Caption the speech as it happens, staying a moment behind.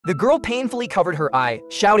The girl painfully covered her eye,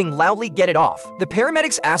 shouting loudly, "Get it off." The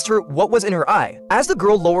paramedics asked her what was in her eye. As the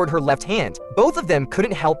girl lowered her left hand, both of them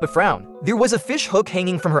couldn't help but frown. There was a fish hook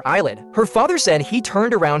hanging from her eyelid. Her father said he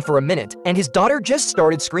turned around for a minute, and his daughter just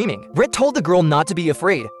started screaming. Brett told the girl not to be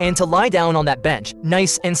afraid, and to lie down on that bench,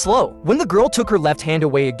 nice and slow. When the girl took her left hand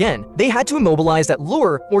away again, they had to immobilize that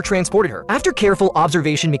lure or transported her. After careful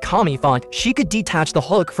observation, Mikami thought she could detach the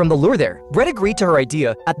hook from the lure there. Brett agreed to her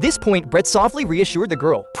idea. At this point, Brett softly reassured the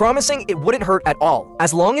girl, promising it wouldn't hurt at all,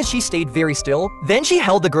 as long as she stayed very still. Then she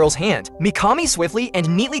held the girl's hand. Mikami swiftly and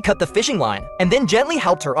neatly cut the fishing line, and then gently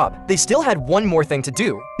helped her up. They still had one more thing to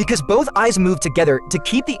do, because both eyes moved together to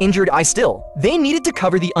keep the injured eye still. They needed to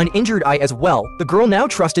cover the uninjured eye as well. The girl now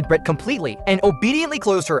trusted Brett completely, and obediently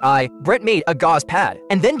closed her eye. Brett made a gauze pad,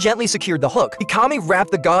 and then gently secured the hook. Mikami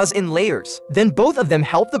wrapped the gauze in layers. Then both of them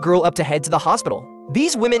helped the girl up to head to the hospital.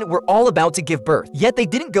 These women were all about to give birth, yet they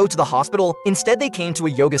didn't go to the hospital. Instead, they came to a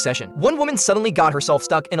yoga session. One woman suddenly got herself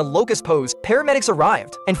stuck in a locust pose. Paramedics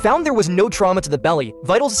arrived and found there was no trauma to the belly.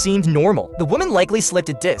 Vitals seemed normal. The woman likely slipped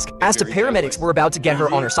a disc, as the paramedics were about to get her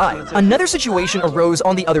on her side. Another situation arose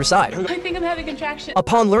on the other side. I think I'm having a contraction.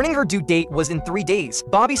 Upon learning her due date was in 3 days,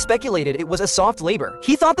 Bobby speculated it was a soft labor.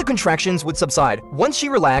 He thought the contractions would subside once she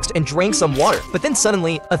relaxed and drank some water. But then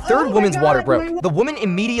suddenly, a third woman's water broke. The woman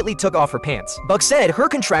immediately took off her pants. Buck said her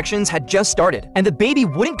contractions had just started, and the baby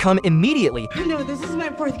wouldn't come immediately. No, this is my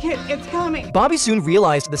 4th kid. It's coming. Bobby soon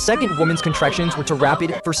realized the second woman's contractions were too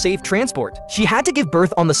rapid for safe transport. She had to give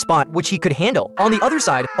birth on the spot, which he could handle. On the other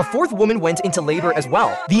side, a 4th woman went into labor as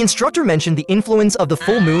well. The instructor mentioned the influence of the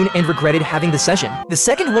full moon and regretted having the session. The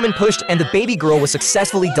second woman pushed, and the baby girl was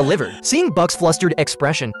successfully delivered. Seeing Buck's flustered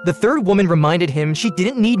expression, the third woman reminded him she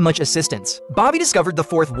didn't need much assistance. Bobby discovered the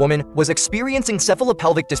 4th woman was experiencing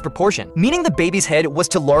cephalopelvic disproportion, meaning the baby's head was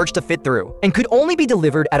too large to fit through and could only be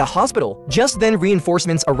delivered at a hospital. Just then,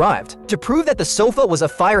 reinforcements arrived. To prove that the sofa was a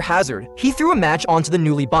fire hazard, he threw a match onto the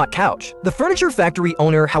newly bought couch. The furniture factory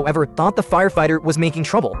owner, however, thought the firefighter was making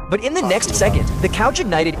trouble, but in the next second, the couch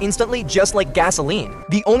ignited instantly, just like gasoline.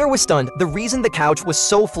 The owner was stunned. The reason the couch was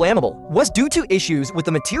so flammable was due to issues with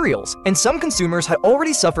the materials, and some consumers had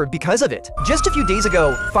already suffered because of it. Just a few days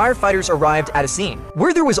ago, firefighters arrived at a scene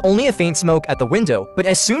where there was only a faint smoke at the window, but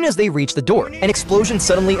as soon as they reached the door, an explosion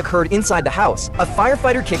suddenly occurred inside the house. A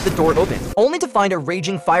firefighter kicked the door open, only to find a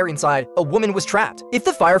raging fire inside. A woman was trapped. If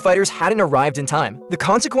the firefighters hadn't arrived in time, the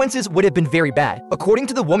consequences would have been very bad. According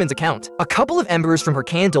to the woman's account, a couple of embers from her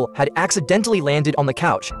candle had accidentally landed on the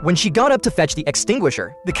couch when she got up to fetch the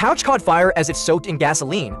extinguisher. The couch caught fire as if soaked in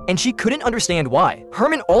gasoline, and she couldn't understand why.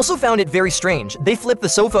 Herman also found it very strange. They flipped the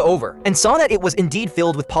sofa over and saw that it was indeed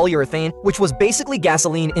filled with polyurethane, which was basically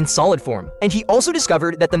gasoline in solid form. And he also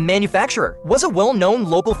discovered that the manufacturer was a well-known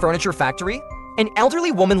local furniture factory. An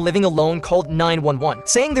elderly woman living alone called 911,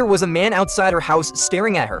 saying there was a man outside her house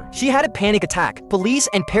staring at her. She had a panic attack. Police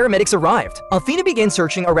and paramedics arrived. Athena began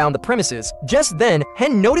searching around the premises. Just then,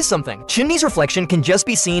 Hen noticed something. Chimney's reflection can just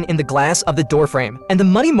be seen in the glass of the door frame, and the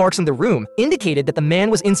muddy marks in the room indicated that the man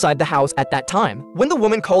was inside the house at that time. When the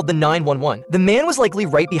woman called the 911, the man was likely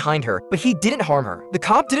right behind her, but he didn't harm her. The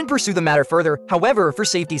cop didn't pursue the matter further. However, for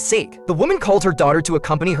safety's sake, the woman called her daughter to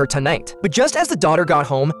accompany her tonight. But just as the daughter got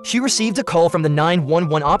home, she received a call from the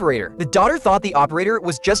 911 operator. The daughter thought the operator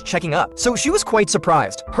was just checking up, so she was quite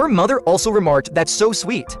surprised. Her mother also remarked, "That's so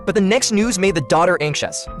sweet." But the next news made the daughter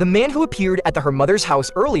anxious. The man who appeared at her mother's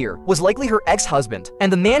house earlier was likely her ex-husband,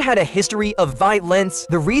 and the man had a history of violence.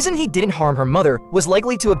 The reason he didn't harm her mother was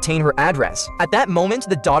likely to obtain her address. At that moment,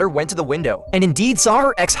 the daughter went to the window and indeed saw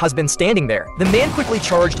her ex-husband standing there. The man quickly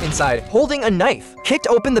charged inside, holding a knife, kicked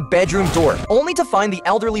open the bedroom door, only to find the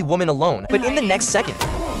elderly woman alone. But in the next second,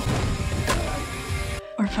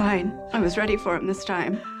 We're fine. I was ready for him this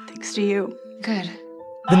time. Thanks to you. Good.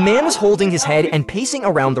 the man was holding his head and pacing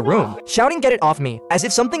around the room, shouting, "Get it off me," as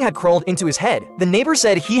if something had crawled into his head. The neighbor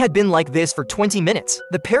said he had been like this for 20 minutes.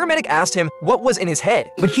 The paramedic asked him what was in his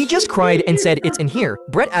head, but he just cried and said, "It's in here."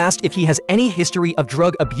 Brett asked if he has any history of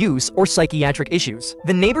drug abuse or psychiatric issues.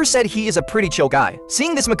 The neighbor said he is a pretty chill guy.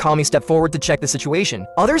 Seeing this, Mikami stepped forward to check the situation.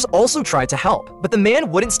 Others also tried to help, but the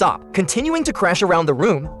man wouldn't stop, continuing to crash around the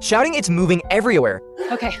room, shouting, "It's moving everywhere."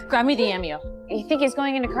 Okay, grab me the amio. You think he's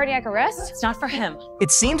going into cardiac arrest? It's not for him. It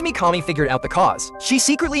seemed Mikami figured out the cause. She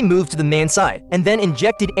secretly moved to the man's side and then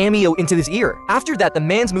injected amio into his ear. After that, the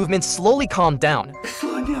man's movements slowly calmed down.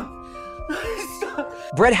 Slow down. Stop.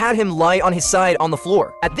 Brett had him lie on his side on the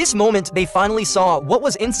floor. At this moment, they finally saw what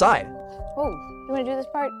was inside. Oh, you wanna do this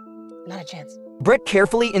part? Not a chance. Brett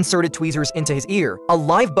carefully inserted tweezers into his ear. A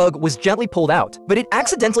live bug was gently pulled out, but it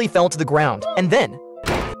accidentally fell to the ground, and then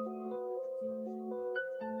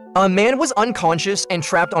A man was unconscious and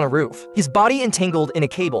trapped on a roof, his body entangled in a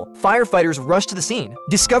cable. Firefighters rushed to the scene.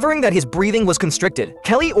 Discovering that his breathing was constricted,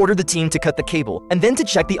 Kelly ordered the team to cut the cable and then to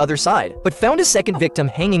check the other side, but found a second victim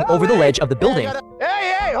hanging over the ledge of the building.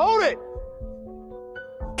 Hey, hold it!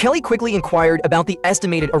 Kelly quickly inquired about the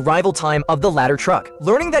estimated arrival time of the ladder truck,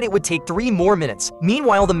 learning that it would take 3 more minutes.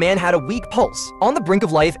 Meanwhile, the man had a weak pulse. On the brink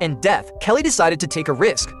of life and death, Kelly decided to take a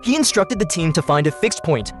risk. He instructed the team to find a fixed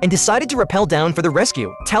point and decided to rappel down for the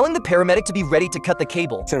rescue, telling the paramedic to be ready to cut the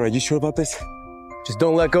cable. Sarah, are you sure about this? Just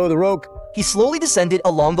don't let go of the rope. He slowly descended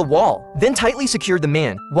along the wall, then tightly secured the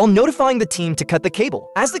man, while notifying the team to cut the cable.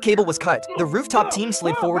 As the cable was cut, the rooftop team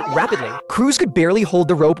slid forward rapidly. Crews could barely hold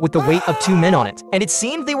the rope with the weight of 2 men on it, and it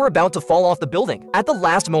seemed they were about to fall off the building. At the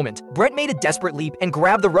last moment, Brent made a desperate leap and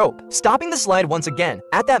grabbed the rope, stopping the slide once again.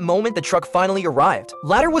 At that moment, the truck finally arrived.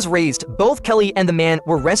 Ladder was raised, both Kelly and the man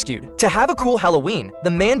were rescued. To have a cool Halloween,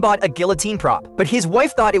 the man bought a guillotine prop, but his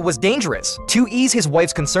wife thought it was dangerous. To ease his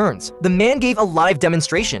wife's concerns, the man gave a live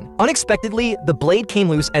demonstration. Unexpectedly, the blade came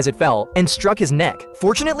loose as it fell and struck his neck.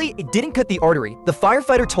 Fortunately, it didn't cut the artery. The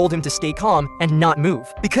firefighter told him to stay calm and not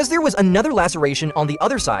move, because there was another laceration on the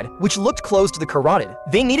other side, which looked close to the carotid.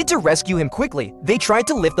 They needed to rescue him quickly. They tried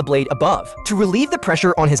to lift the blade above to relieve the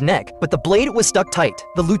pressure on his neck, but the blade was stuck tight.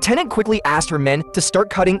 The lieutenant quickly asked her men to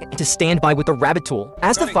start cutting and to stand by with the rabbit tool.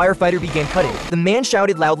 As the firefighter began cutting, the man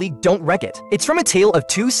shouted loudly, "Don't wreck it." It's from A Tale of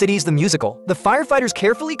Two Cities the musical. The firefighters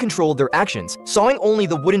carefully controlled their actions, sawing only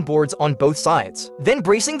the wooden boards on both sides, then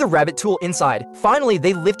bracing the rabbit tool inside. Finally,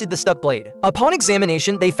 they lifted the stuck blade. Upon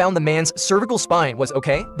examination, they found the man's cervical spine was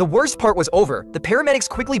okay. The worst part was over. The paramedics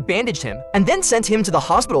quickly bandaged him and then sent him to the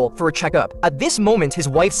hospital for a checkup. At this moment, his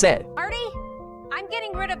wife said, "Artie, I'm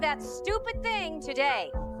getting rid of that stupid thing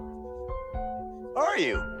today." Are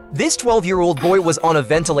you? This 12-year-old boy was on a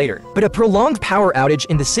ventilator, but a prolonged power outage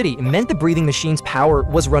in the city meant the breathing machine's power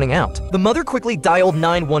was running out. The mother quickly dialed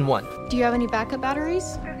 911. Do you have any backup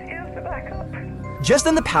batteries? Just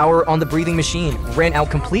then, the power on the breathing machine ran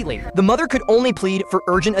out completely. The mother could only plead for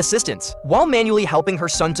urgent assistance while manually helping her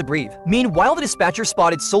son to breathe. Meanwhile, the dispatcher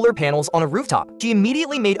spotted solar panels on a rooftop. She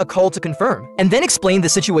immediately made a call to confirm and then explained the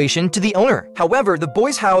situation to the owner. However, the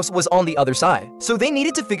boy's house was on the other side, so they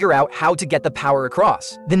needed to figure out how to get the power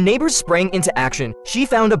across. The neighbors sprang into action. She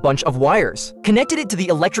found a bunch of wires, connected it to the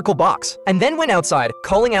electrical box, and then went outside,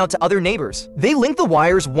 calling out to other neighbors. They linked the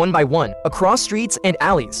wires one by one across streets and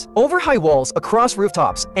alleys, over high walls, across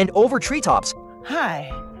rooftops, and over treetops.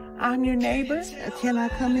 Hi, I'm your neighbor. Can I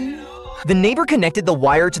come in? The neighbor connected the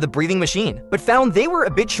wire to the breathing machine, but found they were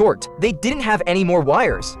a bit short. They didn't have any more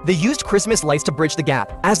wires. They used Christmas lights to bridge the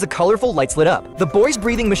gap. As the colorful lights lit up, the boy's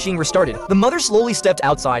breathing machine restarted. The mother slowly stepped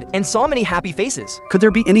outside and saw many happy faces. Could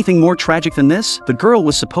there be anything more tragic than this? The girl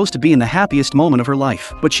was supposed to be in the happiest moment of her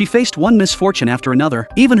life, but she faced one misfortune after another.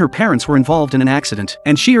 Even her parents were involved in an accident,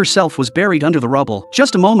 and she herself was buried under the rubble.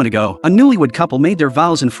 Just a moment ago, a newlywed couple made their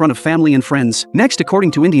vows in front of family and friends. Next,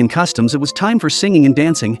 according to Indian customs, it was time for singing and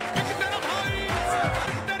dancing.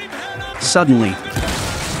 Suddenly,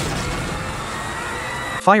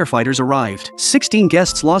 firefighters arrived. 16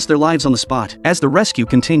 guests lost their lives on the spot. As the rescue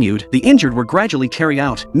continued, the injured were gradually carried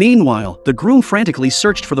out. Meanwhile, the groom frantically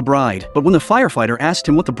searched for the bride, but when the firefighter asked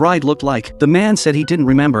him what the bride looked like, the man said he didn't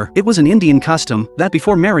remember. It was an Indian custom that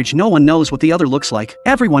before marriage no one knows what the other looks like.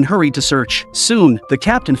 Everyone hurried to search. Soon, the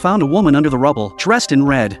captain found a woman under the rubble, dressed in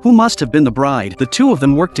red, who must have been the bride. The two of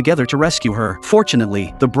them worked together to rescue her.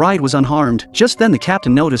 Fortunately, the bride was unharmed. Just then the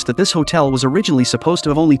captain noticed that this hotel was originally supposed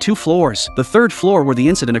to have only 2 floors. The 3rd floor where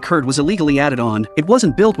the incident occurred was illegally added on. It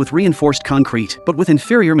wasn't built with reinforced concrete, but with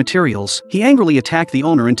inferior materials. He angrily attacked the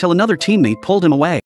owner until another teammate pulled him away.